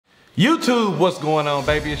YouTube, what's going on,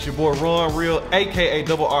 baby? It's your boy Ron Real, aka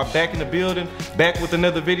Double R, back in the building, back with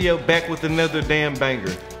another video, back with another damn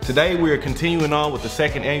banger. Today we are continuing on with the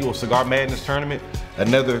second annual Cigar Madness tournament.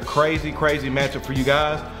 Another crazy matchup for you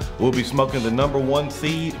guys. We'll be smoking the #1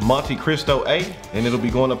 seed Montecristo A, and it'll be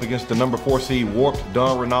going up against the #4 seed Warped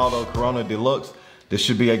Don Reynaldo Corona Deluxe. This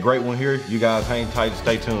should be a great one here. You guys hang tight and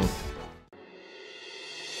stay tuned.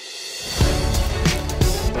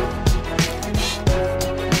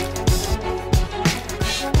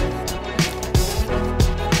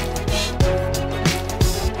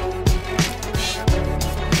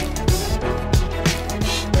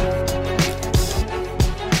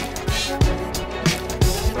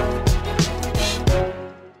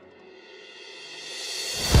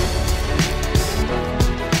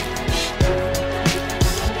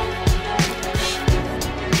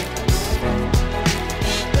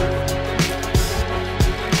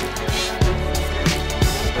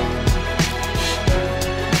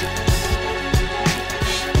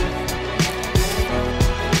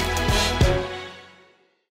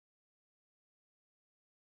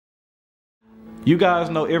 You guys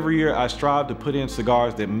know every year I strive to put in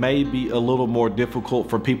cigars that may be a little more difficult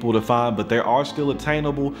for people to find, but they are still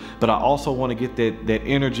attainable. But I also want to get that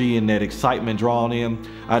energy and that excitement drawn in.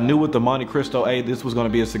 I knew with the Montecristo A, this was going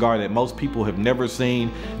to be a cigar that most people have never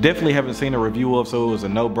seen, definitely haven't seen a review of, so it was a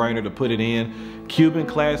no-brainer to put it in. Cuban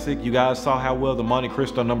classic. You guys saw how well the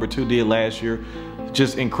Montecristo #2 did last year.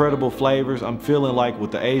 Just incredible flavors. I'm feeling like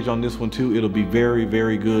with the age on this one too, it'll be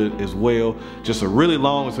very good as well. Just a really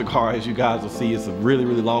long cigar, as you guys will see. It's a really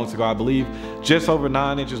long cigar. I believe just over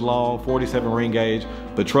 9 inches long, 47 ring gauge.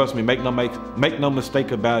 But trust me, make no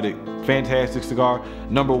mistake about it. Fantastic cigar.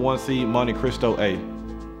 #1 seed Montecristo A.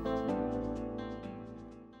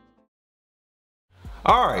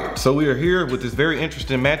 All right, so we are here with this very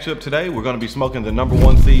interesting matchup today. We're going to be smoking the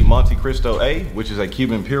 #1 seed Montecristo A, which is a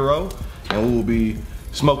Cuban Puro, and we will be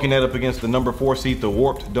smoking that up against the #4 seed, the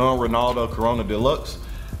Warped Don Reynaldo Corona Deluxe.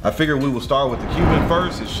 I figure we will start with the Cuban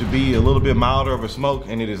first. It should be a little bit milder of a smoke,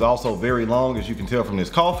 and it is also very long, as you can tell from this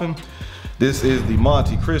coffin. This is the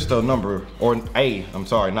Montecristo A, I'm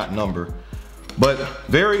sorry, not number. But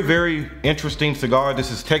very interesting cigar. This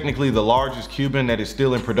is technically the largest Cuban that is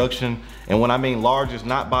still in production. And when I mean large, it's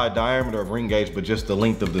not by diameter of ring gauge, but just the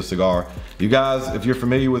length of the cigar. You guys, if you're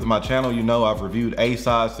familiar with my channel, you know I've reviewed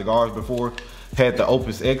A-size cigars before. Had the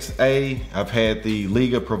Opus X A, I've had the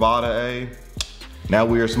Liga Privada A. Now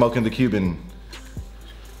we are smoking the Cuban.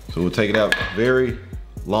 So we'll take it out. Very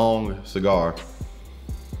long cigar.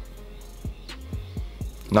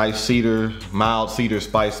 Nice cedar, mild cedar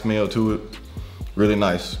spice smell to it. Really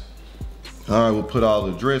nice. All right, we'll put all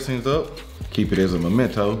the dressings up. Keep it as a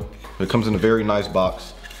memento. It comes in a very nice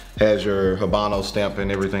box. Has your Habano stamp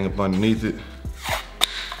and everything up underneath it.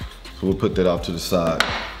 So we'll put that off to the side.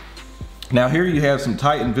 Now here you have some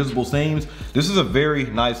tight and visible seams. This is a very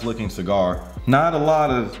nice looking cigar. Not a lot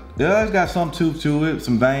of, yeah, it's got some tooth to it,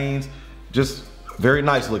 some veins. Just very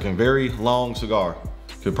nice looking, very long cigar.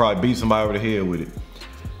 Could probably beat somebody over the head with it.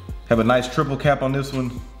 Have a nice triple cap on this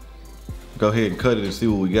one. Go ahead and cut it and see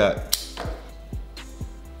what we got.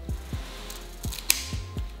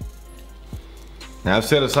 Now I've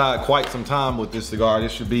set aside quite some time with this cigar.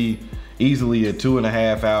 This should be easily a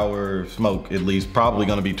 2.5 hour smoke at least, probably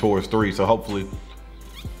gonna be towards 3, so hopefully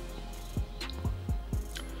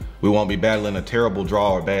we won't be battling a terrible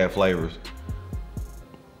draw or bad flavors.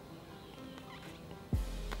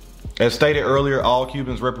 As stated earlier, all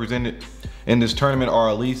Cubans represented in this tournament are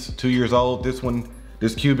at least 2 years old.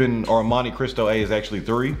 This Cuban or Montecristo A is actually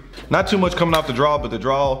 3. Not too much coming off the draw, but the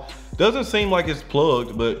draw doesn't seem like it's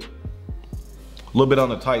plugged, but a little bit on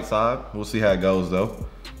the tight side. We'll see how it goes though.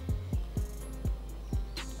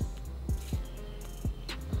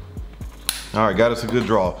 All right, got us a good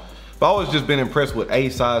draw. I've always just been impressed with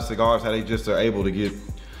A-size cigars, how they just are able to get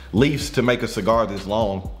leaves to make a cigar this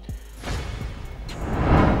long.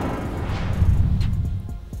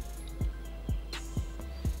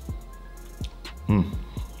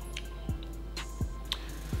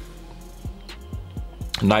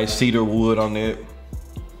 Nice cedar wood on it.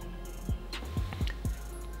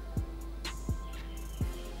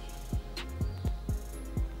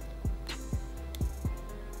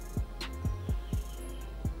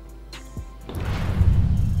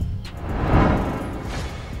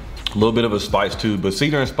 A little bit of a spice too, but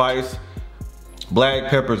cedar and spice. Black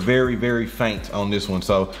pepper is very faint on this one.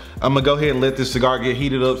 So I'm gonna go ahead and let this cigar get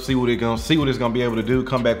heated up, see what it's gonna be able to do.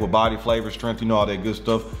 Come back with body, flavor, strength, you know, all that good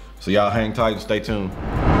stuff. So y'all hang tight and stay tuned.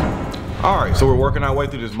 All right, so we're working our way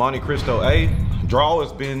through this Montecristo A. Draw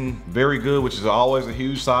has been very good, which is always a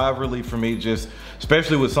huge sigh of relief for me. Just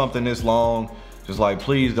especially with something this long. Just like,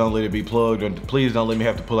 please don't let it be plugged, and please don't let me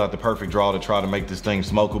have to pull out the perfect draw to try to make this thing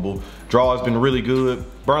smokable. Draw has been really good.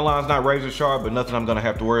 Burn line's not razor sharp, but nothing I'm gonna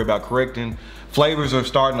have to worry about correcting. Flavors are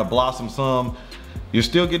starting to blossom some. You're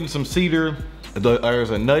still getting some cedar. There's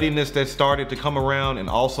a nuttiness that started to come around, and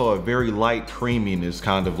also a very light creaminess,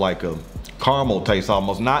 kind of like a caramel taste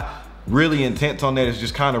almost. Not really intense on that, it's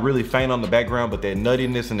just kind of really faint on the background, but that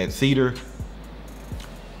nuttiness and that cedar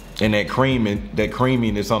and that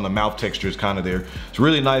creaminess on the mouth texture is kind of there. It's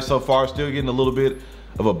really nice so far. Still getting a little bit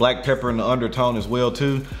of a black pepper in the undertone as well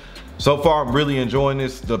too. So far, I'm really enjoying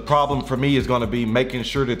this. The problem for me is gonna be making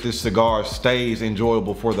sure that this cigar stays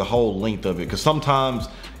enjoyable for the whole length of it. Because sometimes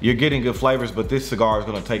you're getting good flavors, but this cigar is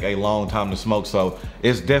gonna take a long time to smoke. So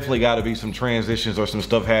it's definitely gotta be some transitions or some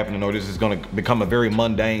stuff happening, or this is gonna become a very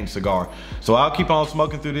mundane cigar. So I'll keep on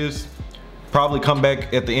smoking through this. Probably come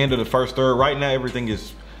back at the end of the first third. Right now, everything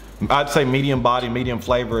is, I'd say medium body, medium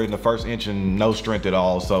flavor in the first inch and no strength at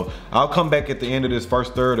all. So I'll come back at the end of this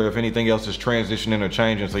first third, or if anything else is transitioning or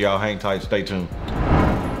changing, so y'all hang tight, stay tuned.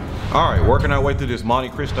 All right, working our way through this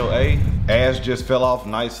Montecristo A. Ash just fell off,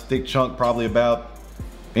 nice thick chunk, probably about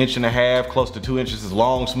 1.5 inches, close to 2 inches. Is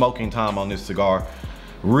long smoking time on this cigar.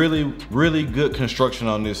 Really, really good construction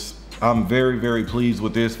on this. I'm very, very pleased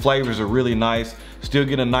with this. Flavors are really nice. Still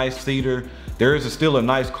get a nice cedar. There is still a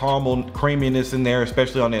nice caramel creaminess in there,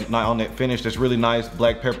 especially on that finish. That's really nice.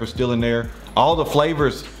 Black pepper still in there. All the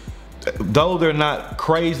flavors, though they're not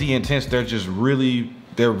crazy intense, they're just really,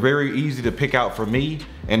 they're very easy to pick out for me,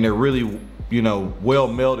 and they're really, you know, well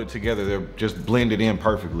melded together. They're just blended in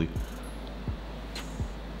perfectly.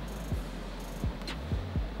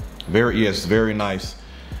 Very nice.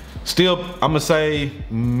 Still, I'm gonna say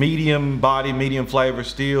medium body, medium flavor,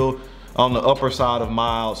 still on the upper side of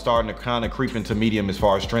mild, starting to kind of creep into medium as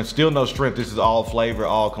far as strength. Still no strength. This is all flavor,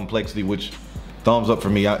 all complexity, which thumbs up for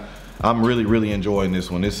me. I'm really enjoying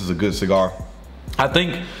this one. This is a good cigar. I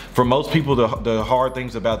think for most people, the hard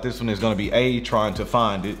things about this one is gonna be A, trying to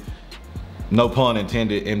find it, no pun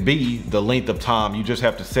intended, and B, the length of time. You just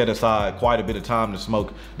have to set aside quite a bit of time to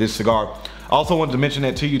smoke this cigar. Also wanted to mention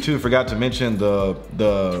that to you too. Forgot to mention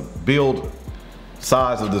the build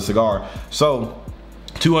size of the cigar. So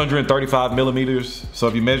 235 millimeters. So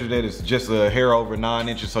if you measure that, it's just a hair over 9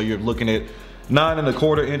 inches. So you're looking at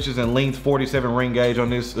 9¼ inches in length, 47 ring gauge on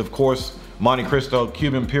this. Of course, Montecristo,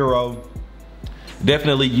 Cuban Puro.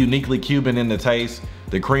 Definitely uniquely Cuban in the taste.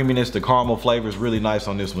 The creaminess, the caramel flavor is really nice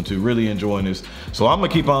on this one too. Really enjoying this. So I'm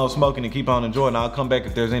gonna keep on smoking and keep on enjoying. I'll come back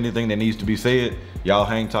if there's anything that needs to be said. Y'all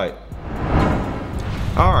hang tight.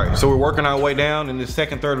 All right, so we're working our way down in this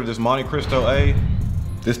second third of this Montecristo A.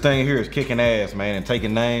 This thing here is kicking ass, man, and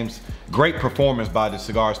taking names. Great performance by this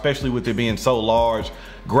cigar, especially with it being so large.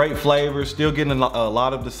 Great flavors, still getting a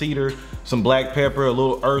lot of the cedar, some black pepper, a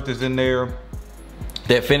little earth is in there.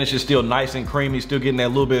 That finish is still nice and creamy, still getting that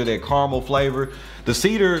little bit of that caramel flavor. The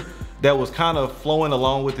cedar that was kind of flowing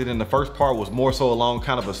along with it in the first part was more so along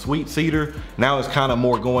kind of a sweet cedar. Now it's kind of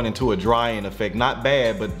more going into a drying effect. Not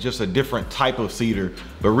bad, but just a different type of cedar,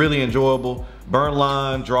 but really enjoyable. Burn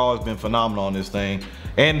line, draw has been phenomenal on this thing.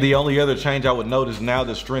 And the only other change I would notice now,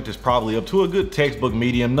 the strength is probably up to a good textbook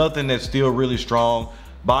medium. Nothing that's still really strong.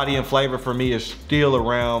 Body and flavor for me is still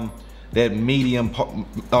around that medium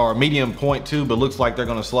point too, but looks like they're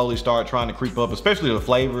gonna slowly start trying to creep up, especially the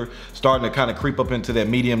flavor starting to kind of creep up into that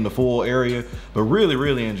medium to full area. But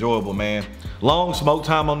really enjoyable, man. Long smoke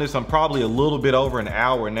time on this. I'm probably a little bit over an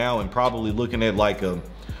hour now, and probably looking at like a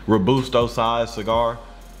Robusto size cigar.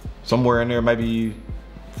 Somewhere in there, maybe,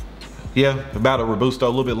 yeah, about a Robusto, a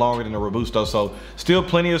little bit longer than a Robusto. So still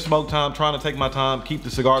plenty of smoke time, trying to take my time, keep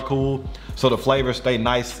the cigar cool so the flavors stay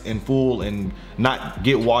nice and full and not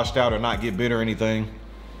get washed out or not get bitter or anything.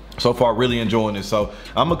 So far, really enjoying this. So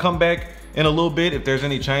I'm gonna come back in a little bit if there's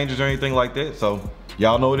any changes or anything like that. So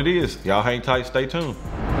y'all know what it is. Y'all hang tight, stay tuned.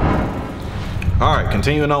 All right,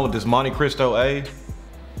 continuing on with this Montecristo A.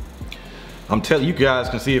 I'm telling you, guys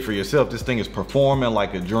can see it for yourself. This thing is performing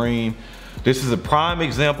like a dream. This is a prime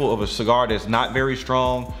example of a cigar that's not very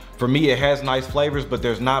strong. For me, it has nice flavors, but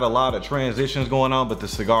there's not a lot of transitions going on, but the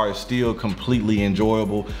cigar is still completely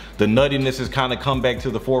enjoyable. The nuttiness has kind of come back to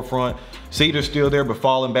the forefront. Cedar's still there, but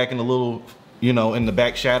falling back in a little, you know, in the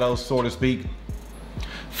back shadows, so to speak.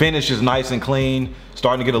 Finish is nice and clean.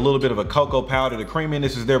 Starting to get a little bit of a cocoa powder. The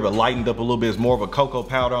creaminess is there, but lightened up a little bit. It's more of a cocoa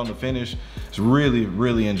powder on the finish. It's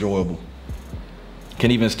really enjoyable. Can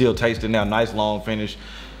even still taste it now. Nice long finish.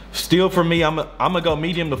 Still for me, I'm gonna go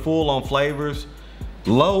medium to full on flavors.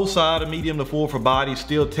 Low side of medium to full for body,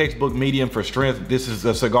 still textbook medium for strength. This is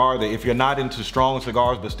a cigar that if you're not into strong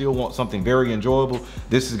cigars but still want something very enjoyable,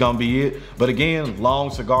 this is gonna be it. But again, long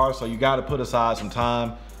cigar, so you gotta put aside some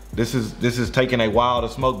time. This is taking a while to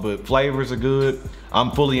smoke, but flavors are good. I'm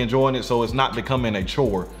fully enjoying it, so it's not becoming a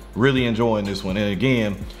chore. Really enjoying this one. And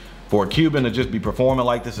again, for a Cuban to just be performing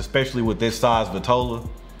like this, especially with this size Vitola,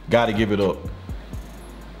 gotta give it up.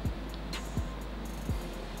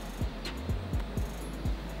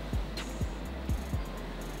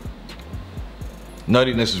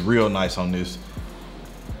 Nuttiness is real nice on this.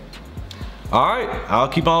 All right, I'll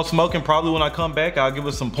keep on smoking. Probably when I come back, I'll give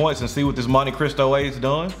us some points and see what this Montecristo A is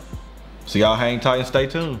done. So y'all hang tight and stay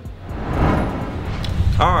tuned.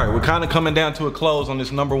 All right, we're kind of coming down to a close on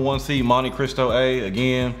this number 1 seed Montecristo A.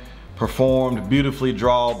 Again, performed beautifully,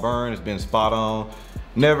 draw, burn, it's been spot on.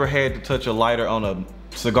 Never had to touch a lighter on a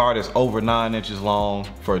cigar that's over 9 inches long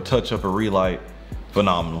for a touch up or relight.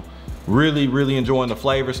 Phenomenal. Really, really enjoying the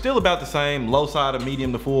flavor. Still about the same, low side of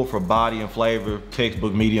medium to full for body and flavor,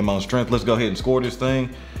 textbook medium on strength. Let's go ahead and score this thing.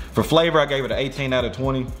 For flavor, I gave it an 18 out of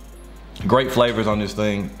 20. Great flavors on this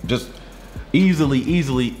thing. Just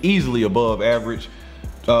easily above average.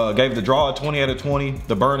 Gave the draw a 20 out of 20,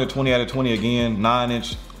 the burn a 20 out of 20 again.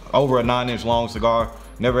 Over a 9-inch long cigar.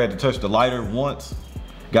 Never had to touch the lighter once.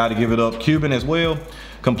 Got to give it up. Cuban as well.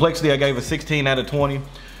 Complexity, I gave a 16 out of 20.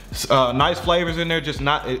 Nice flavors in there,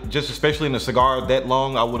 just especially in a cigar that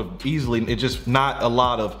long, I would have easily, it's just not a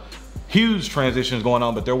lot of huge transitions going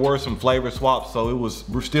on, but there were some flavor swaps, so it was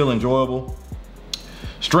still enjoyable.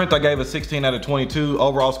 Strength, I gave a 16 out of 22.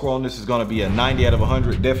 Overall score on this is gonna be a 90 out of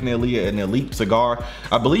 100. Definitely an elite cigar.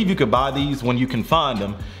 I believe you could buy these when you can find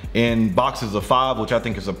them in boxes of 5, which I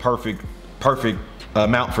think is a perfect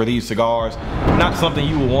amount for these cigars. Not something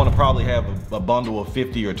you would want to probably have a bundle of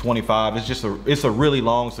 50 or 25. It's a really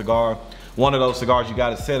long cigar. One of those cigars you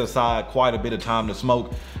got to set aside quite a bit of time to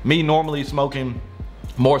smoke. Me normally smoking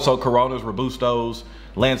more so Coronas, Robustos,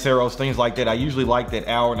 Lanceros, things like that. I usually like that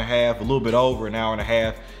hour and a half, a little bit over an hour and a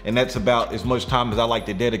half, and that's about as much time as I like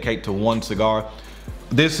to dedicate to one cigar.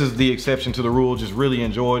 This is the exception to the rule. Just really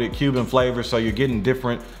enjoyed it. Cuban flavor, so you're getting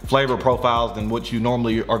different flavor profiles than what you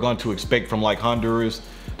normally are going to expect from like Honduras,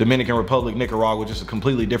 Dominican Republic, Nicaragua. Just a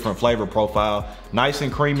completely different flavor profile. Nice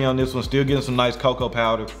and creamy on this one. Still getting some nice cocoa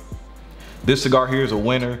powder. This cigar here is a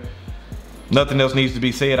winner. Nothing else needs to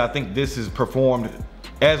be said. I think this is performed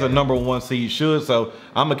as a number 1 seed should, so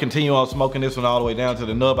I'm gonna continue on smoking this one all the way down to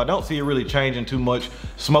the nub. I don't see it really changing too much.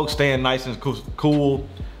 Smoke staying nice and cool.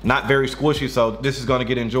 Not very squishy, so this is gonna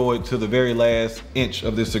get enjoyed to the very last inch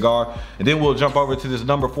of this cigar. And then we'll jump over to this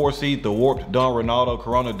number 4 seed, the warped Don Reynaldo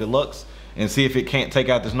Corona Deluxe, and see if it can't take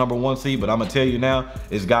out this number 1 seed. But I'm gonna tell you now,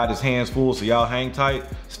 it's got his hands full, so y'all hang tight,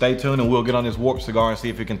 stay tuned, and we'll get on this warped cigar and see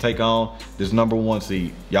if it can take on this number 1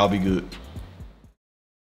 seed. Y'all be good.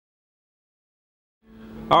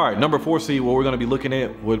 All right, number 4 seed, what we're gonna be looking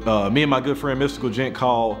at with me and my good friend Mystical Gent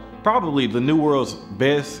call probably the New World's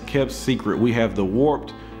best kept secret. We have the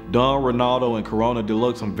warped Don Reynaldo and Corona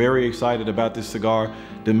Deluxe. I'm very excited about this cigar.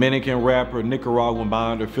 Dominican wrapper, Nicaraguan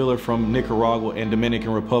binder, filler from Nicaragua and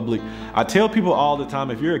Dominican Republic. I tell people all the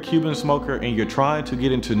time, if you're a Cuban smoker and you're trying to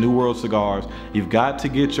get into New World cigars, you've got to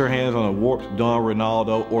get your hands on a warped Don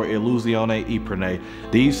Reynaldo or Illusione Ypres.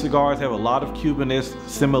 These cigars have a lot of Cuban-esque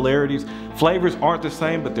similarities. Flavors aren't the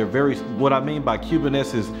same, but they're very, what I mean by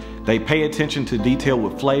Cuban-esque is they pay attention to detail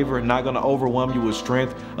with flavor, not gonna overwhelm you with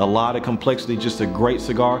strength, a lot of complexity, just a great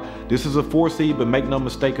cigar. This is a 4 seed, but make no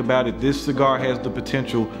mistake about it, this cigar has the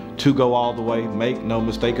potential to go all the way. Make no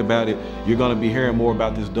mistake about it. You're gonna be hearing more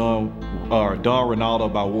about this Don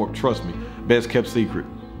Reynaldo by Warp. Trust me, best kept secret.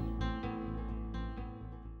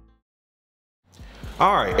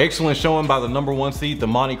 All right, excellent showing by the number 1 seed, the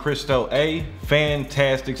Montecristo A.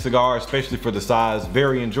 Fantastic cigar, especially for the size,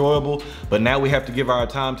 very enjoyable. But now we have to give our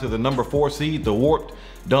time to the number 4 seed, the warped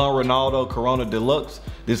Don Reynaldo Corona Deluxe.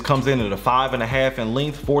 This comes in at a 5.5 in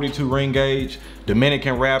length, 42 ring gauge,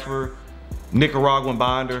 Dominican wrapper, Nicaraguan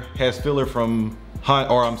binder, has filler from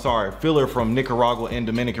Nicaragua and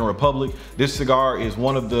Dominican Republic. This cigar is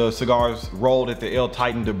one of the cigars rolled at the El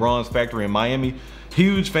Titan de Bronze factory in Miami.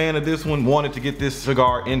 Huge fan of this one, wanted to get this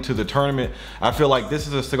cigar into the tournament. I feel like this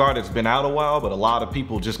is a cigar that's been out a while, but a lot of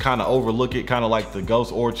people just kind of overlook it, kind of like the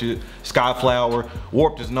Ghost Orchid, Skyflower.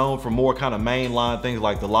 Warped is known for more kind of mainline things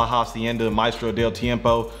like the La Hacienda, Maestro del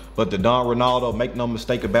Tiempo, but the Don Reynaldo, make no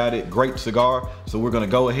mistake about it, great cigar. So we're gonna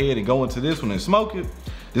go ahead and go into this one and smoke it.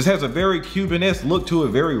 This has a very Cuban-esque look to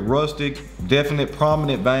it, very rustic, definite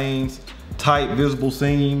prominent veins, tight visible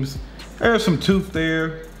seams. There's some tooth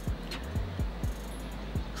there.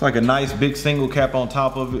 It's like a nice big single cap on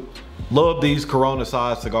top of it. Love these Corona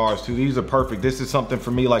size cigars too. These are perfect. This is something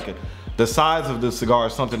for me, like the size of the cigar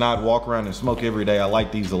is something I'd walk around and smoke every day. I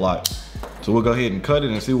like these a lot. So we'll go ahead and cut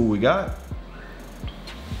it and see what we got.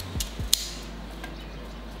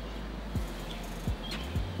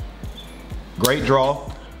 Great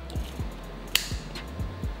draw.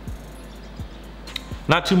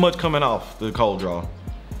 Not too much coming off the cold draw.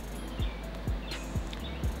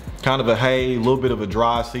 Kind of a hay, a little bit of a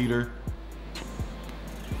dry cedar.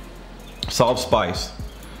 Soft spice.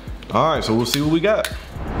 All right, so we'll see what we got.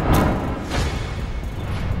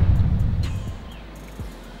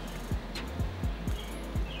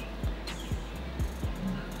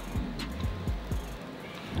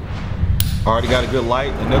 Already got a good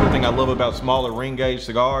light. Another thing I love about smaller ring gauge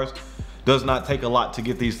cigars, does not take a lot to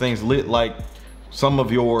get these things lit like some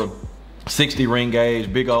of your 60 ring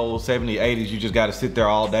gauge, big old 70, 80s, you just gotta sit there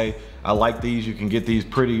all day. I like these, you can get these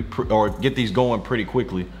get these going pretty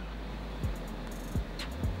quickly.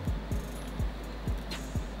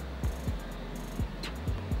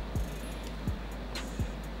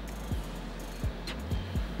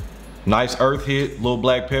 Nice earth hit, little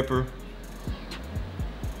black pepper.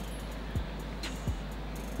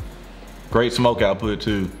 Great smoke output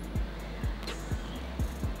too.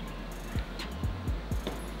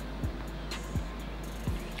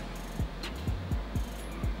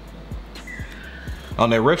 On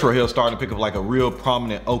that retro hill, starting to pick up like a real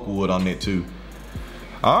prominent oak wood on it too.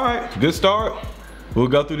 All right, good start. We'll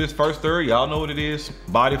go through this first third. Y'all know what it is.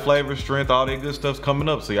 Body, flavor, strength, all that good stuff's coming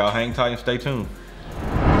up. So y'all hang tight and stay tuned.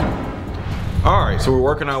 All right, so we're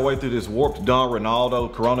working our way through this warped Don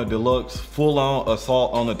Reynaldo Corona Deluxe, full on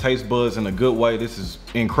assault on the taste buds in a good way. This is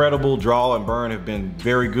incredible. Draw and burn have been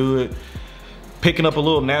very good. Picking up a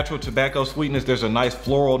little natural tobacco sweetness. There's a nice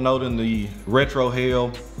floral note in the retro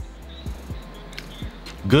hail.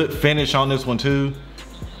 Good finish on this one too.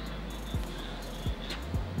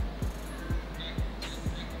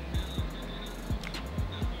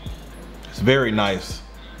 It's very nice.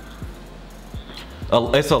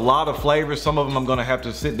 It's a lot of flavors. Some of them I'm gonna have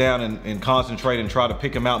to sit down and concentrate and try to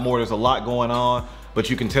pick them out more. There's a lot going on, but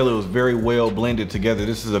you can tell it was very well blended together.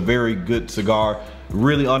 This is a very good cigar.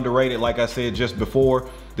 Really underrated, like I said just before.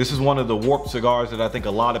 This is one of the warped cigars that I think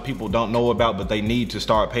a lot of people don't know about, but they need to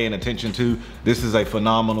start paying attention to. This is a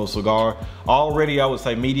phenomenal cigar. Already, I would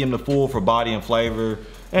say medium to full for body and flavor.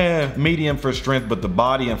 Medium for strength, but the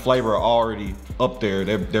body and flavor are already up there.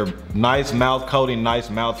 They're nice mouth coating, nice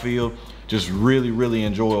mouth feel. Just really, really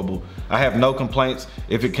enjoyable. I have no complaints.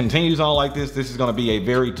 If it continues on like this, this is gonna be a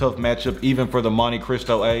very tough matchup, even for the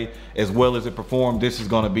Montecristo A, as well as it performed. This is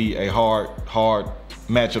gonna be a hard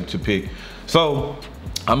matchup to pick. So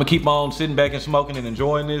I'm gonna keep on sitting back and smoking and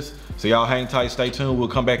enjoying this. So y'all hang tight, stay tuned. We'll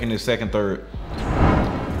come back in this second third.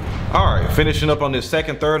 All right, finishing up on this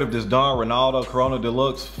second third of this Don Reynaldo Corona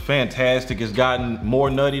Deluxe. Fantastic, it's gotten more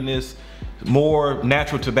nuttiness, more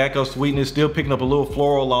natural tobacco sweetness, still picking up a little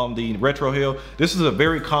floral on the retro hill. This is a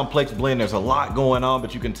very complex blend. There's a lot going on,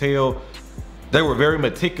 but you can tell they were very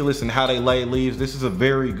meticulous in how they laid leaves. This is a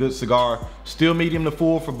very good cigar. Still medium to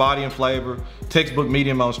full for body and flavor. Textbook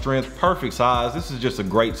medium on strength, perfect size. This is just a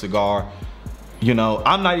great cigar. You know,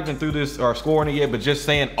 I'm not even through this or scoring it yet, but just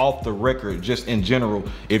saying off the record, just in general,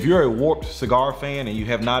 if you're a warped cigar fan and you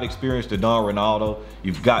have not experienced the Don Reynaldo,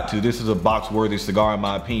 you've got to. This is a box-worthy cigar in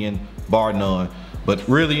my opinion, bar none. But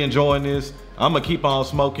really enjoying this. I'm gonna keep on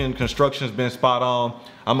smoking. Construction's been spot on.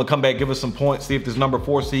 I'm gonna come back, give us some points, see if this number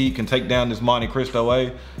 4 seed can take down this Montecristo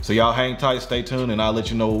A. So y'all hang tight, stay tuned, and I'll let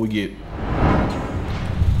you know what we get.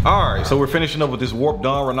 All right, so we're finishing up with this warped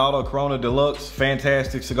Don Reynaldo Corona Deluxe.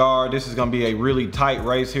 Fantastic cigar. This is gonna be a really tight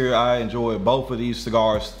race here. I enjoy both of these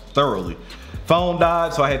cigars thoroughly. Phone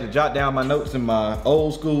died, so I had to jot down my notes in my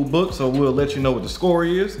old school book, so we'll let you know what the score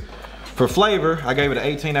is. For flavor, I gave it an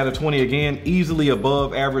 18 out of 20 again, easily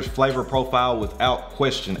above average flavor profile without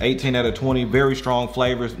question. 18 out of 20, very strong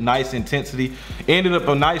flavors, nice intensity. Ended up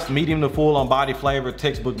a nice medium to full on body flavor,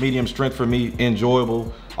 textbook medium strength for me,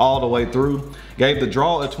 enjoyable all the way through. Gave the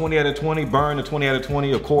draw a 20 out of 20, burn a 20 out of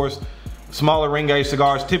 20. Of course, smaller ring gauge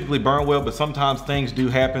cigars typically burn well, but sometimes things do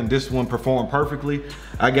happen. This one performed perfectly.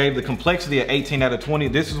 I gave the complexity an 18 out of 20.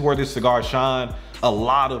 This is where this cigar shined. A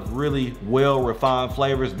lot of really well refined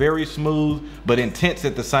flavors, very smooth, but intense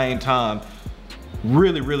at the same time.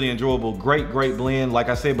 Really, really enjoyable, great blend. Like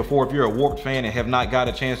I said before, if you're a warped fan and have not got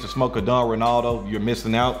a chance to smoke a Don Reynaldo, you're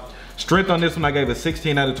missing out. Strength on this one, I gave a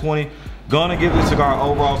 16 out of 20. Gonna give this cigar an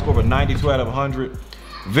overall score of a 92 out of 100.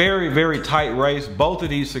 Very, very tight race. Both of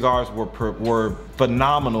these cigars were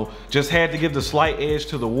phenomenal. Just had to give the slight edge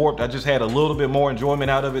to the Warped. I just had a little bit more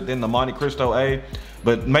enjoyment out of it than the Montecristo A.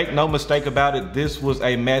 But make no mistake about it, this was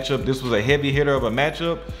a matchup. This was a heavy hitter of a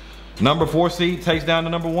matchup. Number 4 seed takes down the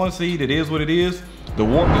number 1 seed. It is what it is. The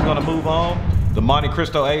Warped is gonna move on. The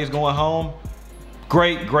Montecristo A is going home.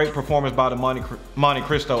 Great performance by the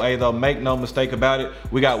Montecristo A though, make no mistake about it.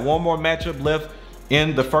 We got one more matchup left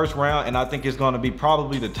in the first round, and I think it's gonna be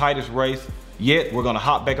probably the tightest race yet. We're gonna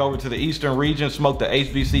hop back over to the Eastern region, smoke the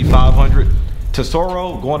HBC 500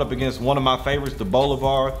 Tesoro, going up against one of my favorites, the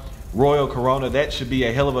Bolivar Royal Corona. That should be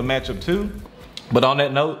a hell of a matchup too. But on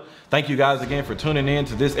that note, thank you guys again for tuning in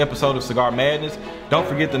to this episode of Cigar Madness. Don't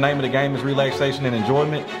forget the name of the game is relaxation and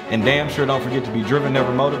enjoyment. And damn sure don't forget to be driven,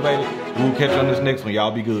 never motivated. We'll catch you on this next one.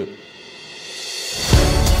 Y'all be good.